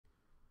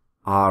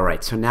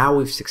Alright, so now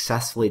we've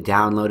successfully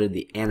downloaded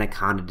the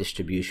Anaconda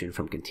distribution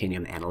from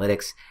Continuum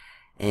Analytics,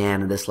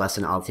 and in this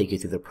lesson I'll take you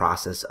through the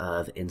process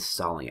of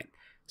installing it.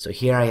 So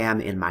here I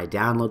am in my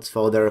downloads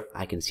folder.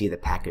 I can see the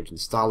package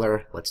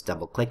installer. Let's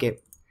double click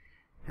it,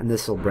 and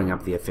this will bring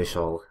up the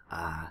official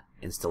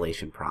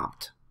installation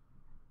prompt.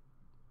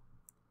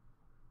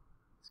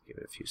 Let's give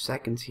it a few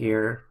seconds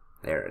here.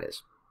 There it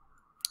is.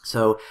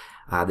 So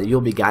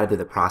you'll be guided through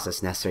the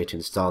process necessary to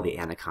install the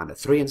Anaconda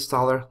 3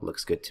 installer.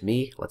 Looks good to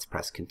me. Let's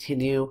press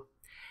continue.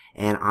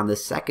 And on the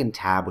second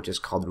tab, which is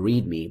called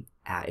README,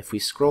 if we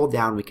scroll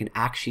down, we can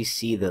actually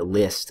see the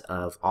list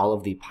of all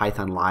of the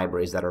Python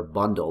libraries that are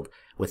bundled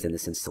within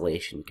this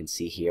installation. We can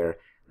see here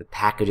the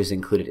packages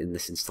included in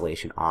this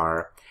installation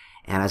are.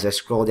 And as I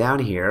scroll down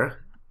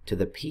here to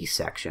the P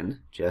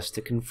section, just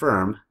to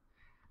confirm,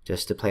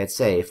 just to play it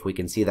safe, we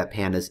can see that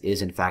Pandas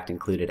is in fact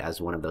included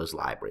as one of those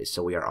libraries.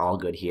 So we are all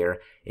good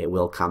here. It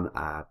will come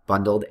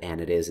bundled,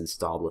 and it is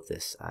installed with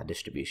this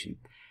distribution.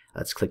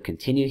 Let's click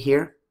continue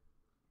here.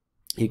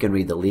 You can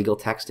read the legal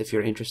text if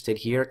you're interested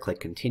here. Click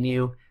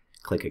continue,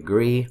 click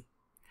agree.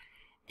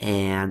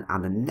 And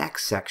on the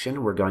next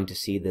section, we're going to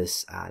see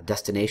this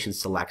destination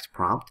select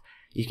prompt.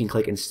 You can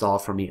click install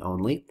for me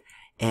only.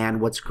 And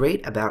what's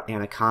great about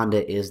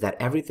Anaconda is that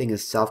everything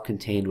is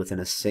self-contained within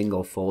a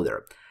single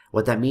folder.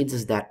 What that means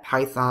is that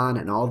Python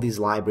and all of these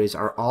libraries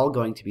are all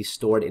going to be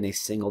stored in a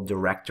single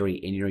directory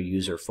in your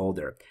user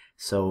folder.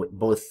 So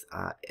both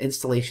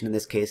installation in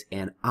this case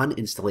and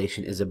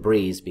uninstallation is a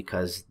breeze,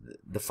 because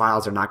the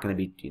files are not going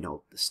to be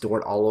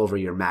stored all over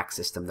your Mac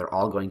system. They're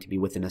all going to be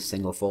within a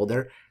single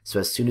folder. So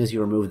as soon as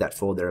you remove that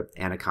folder,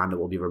 Anaconda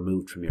will be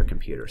removed from your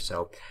computer.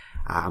 So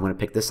I'm going to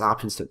pick this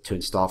option to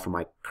install from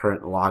my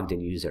current logged in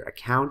user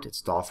account.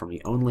 Install for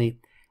me only.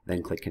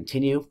 Then click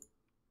continue.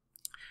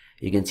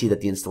 You can see that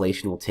the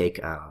installation will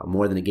take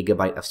more than a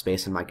gigabyte of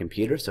space on my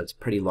computer, so it's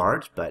pretty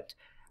large, but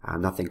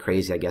nothing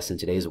crazy, I guess, in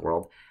today's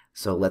world.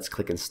 So let's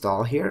click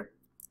install here,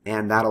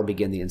 and that'll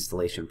begin the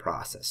installation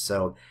process.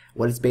 So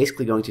what it's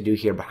basically going to do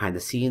here behind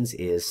the scenes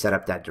is set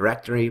up that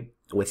directory.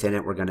 Within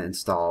it, we're going to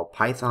install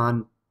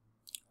Python.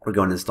 We're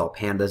going to install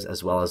Pandas,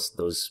 as well as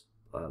those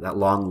that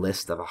long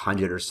list of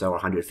 100 or so,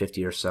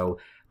 150 or so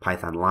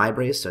Python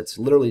libraries. So it's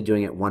literally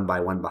doing it one by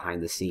one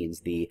behind the scenes.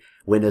 The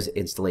Windows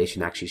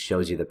installation actually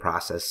shows you the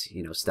process,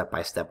 step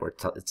by step, where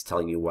it's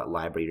telling you what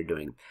library you're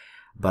doing.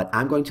 But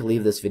I'm going to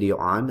leave this video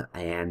on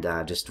and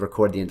just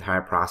record the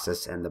entire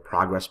process and the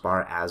progress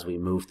bar as we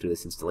move through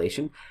this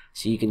installation,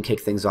 so you can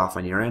kick things off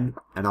on your end,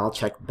 and I'll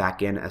check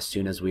back in as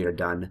soon as we are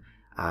done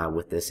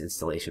with this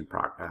installation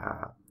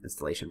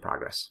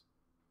progress.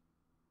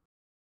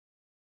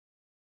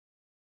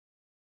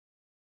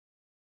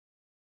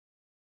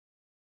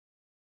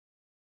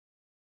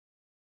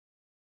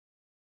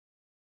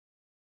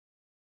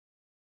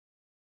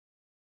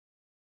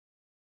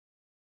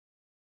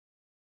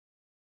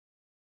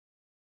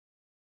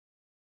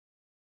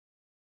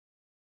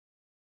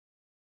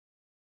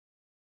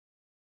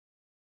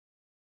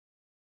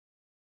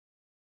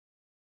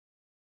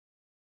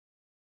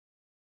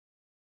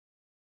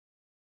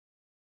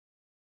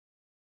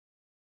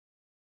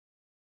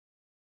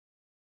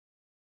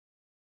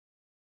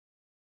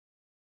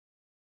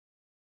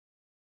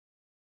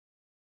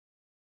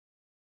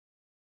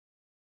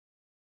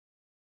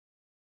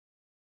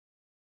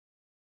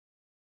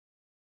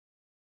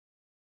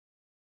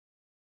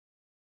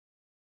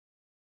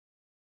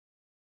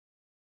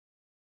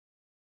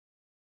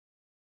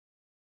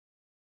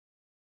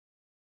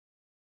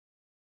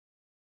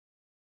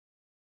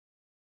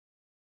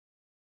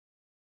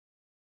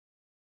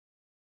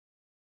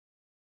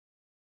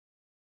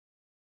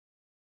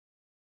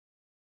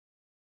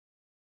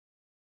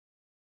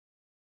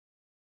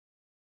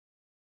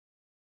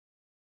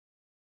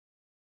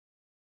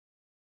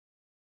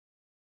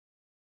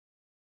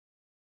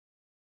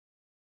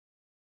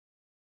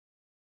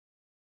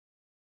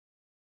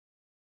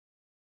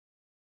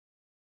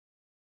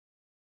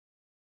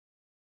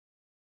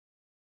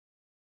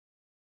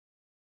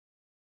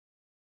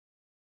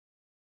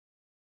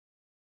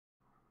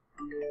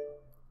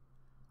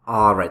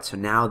 Alright, so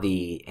now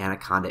the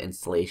Anaconda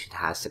installation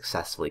has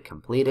successfully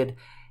completed,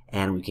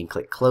 and we can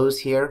click close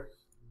here.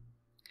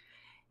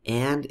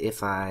 And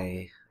if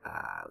I,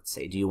 let's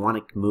say, do you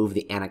want to move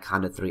the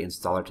Anaconda 3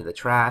 installer to the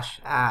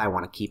trash? I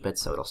want to keep it,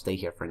 so it'll stay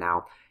here for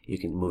now. You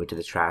can move it to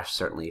the trash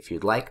certainly if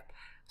you'd like.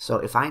 So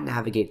if I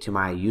navigate to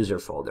my user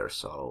folder,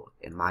 so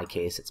in my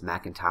case it's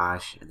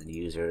Macintosh, and then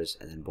users,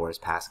 and then Boris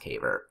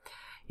Passcaver,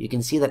 you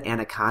can see that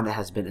Anaconda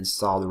has been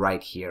installed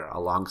right here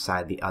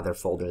alongside the other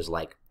folders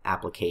like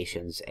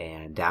applications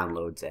and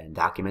downloads and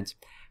documents.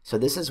 So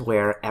this is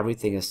where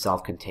everything is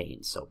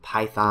self-contained. So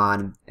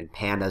Python and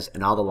Pandas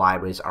and all the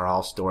libraries are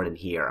all stored in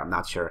here. I'm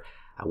not sure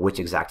which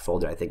exact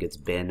folder. I think it's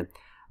bin,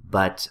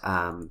 but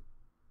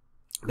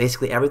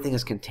basically everything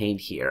is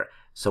contained here.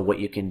 So what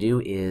you can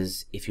do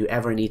is, if you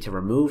ever need to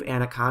remove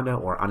Anaconda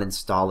or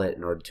uninstall it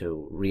in order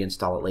to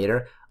reinstall it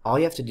later, all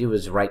you have to do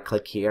is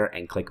right-click here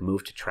and click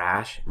Move to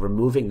Trash.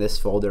 Removing this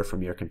folder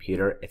from your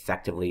computer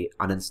effectively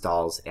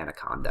uninstalls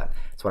Anaconda.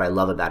 That's what I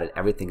love about it.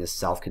 Everything is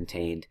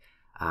self-contained.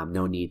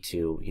 No need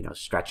to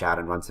stretch out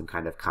and run some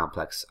kind of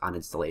complex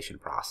uninstallation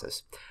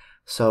process.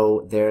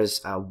 So there's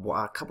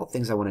a couple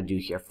things I want to do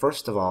here.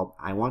 First of all,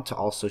 I want to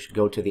also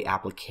go to the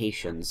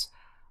Applications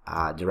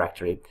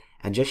directory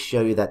and just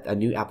show you that a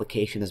new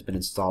application has been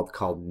installed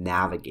called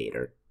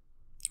Navigator.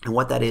 And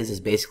what that is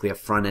basically a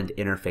front-end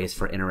interface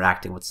for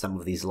interacting with some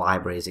of these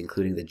libraries,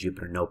 including the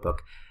Jupyter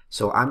Notebook.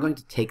 So I'm going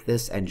to take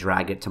this and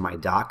drag it to my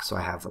dock so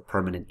I have a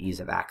permanent ease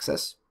of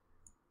access.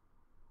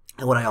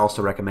 And what I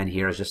also recommend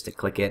here is just to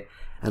click it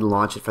and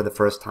launch it for the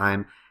first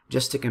time,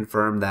 just to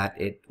confirm that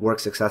it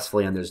works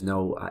successfully and there's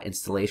no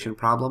installation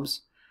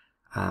problems.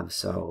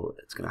 So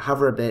it's going to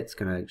hover a bit. It's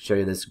going to show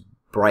you this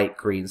bright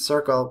green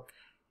circle.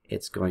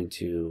 It's going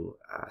to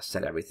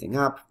set everything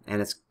up, and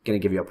it's going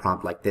to give you a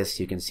prompt like this.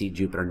 You can see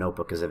Jupyter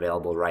Notebook is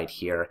available right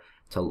here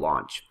to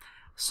launch.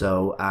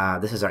 So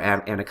this is our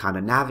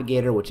Anaconda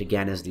Navigator, which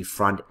again is the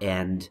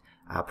front-end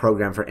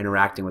program for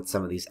interacting with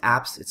some of these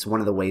apps. It's one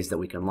of the ways that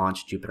we can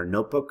launch Jupyter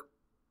Notebook.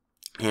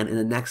 And in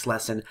the next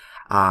lesson,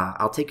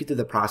 I'll take you through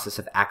the process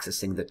of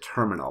accessing the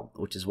terminal,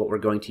 which is what we're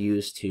going to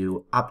use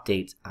to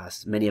update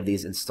many of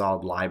these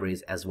installed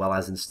libraries as well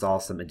as install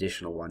some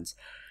additional ones.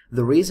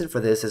 The reason for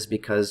this is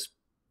because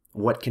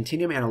what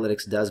Continuum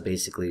Analytics does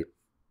basically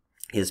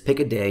is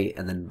pick a day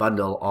and then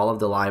bundle all of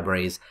the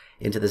libraries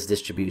into this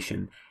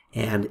distribution.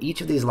 And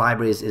each of these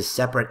libraries is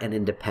separate and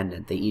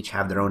independent. They each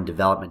have their own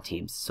development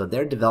teams. So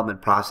their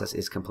development process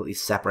is completely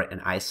separate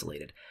and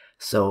isolated.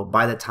 So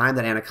by the time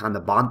that Anaconda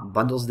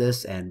bundles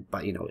this, and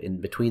in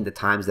between the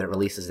times that it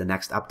releases the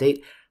next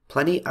update,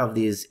 plenty of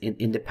these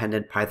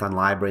independent Python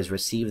libraries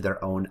receive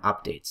their own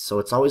updates. So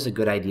it's always a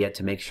good idea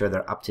to make sure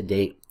they're up to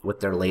date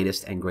with their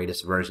latest and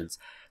greatest versions.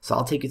 So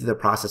I'll take you through the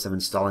process of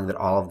installing that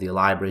all of the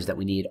libraries that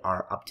we need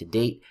are up to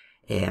date,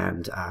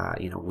 and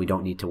we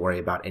don't need to worry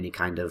about any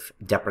kind of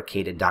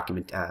deprecated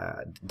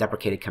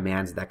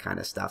commands, that kind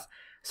of stuff.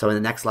 So in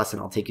the next lesson,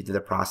 I'll take you through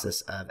the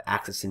process of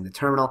accessing the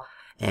terminal,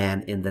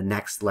 and in the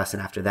next lesson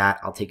after that,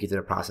 I'll take you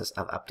through the process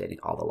of updating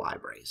all the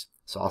libraries.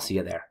 So I'll see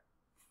you there.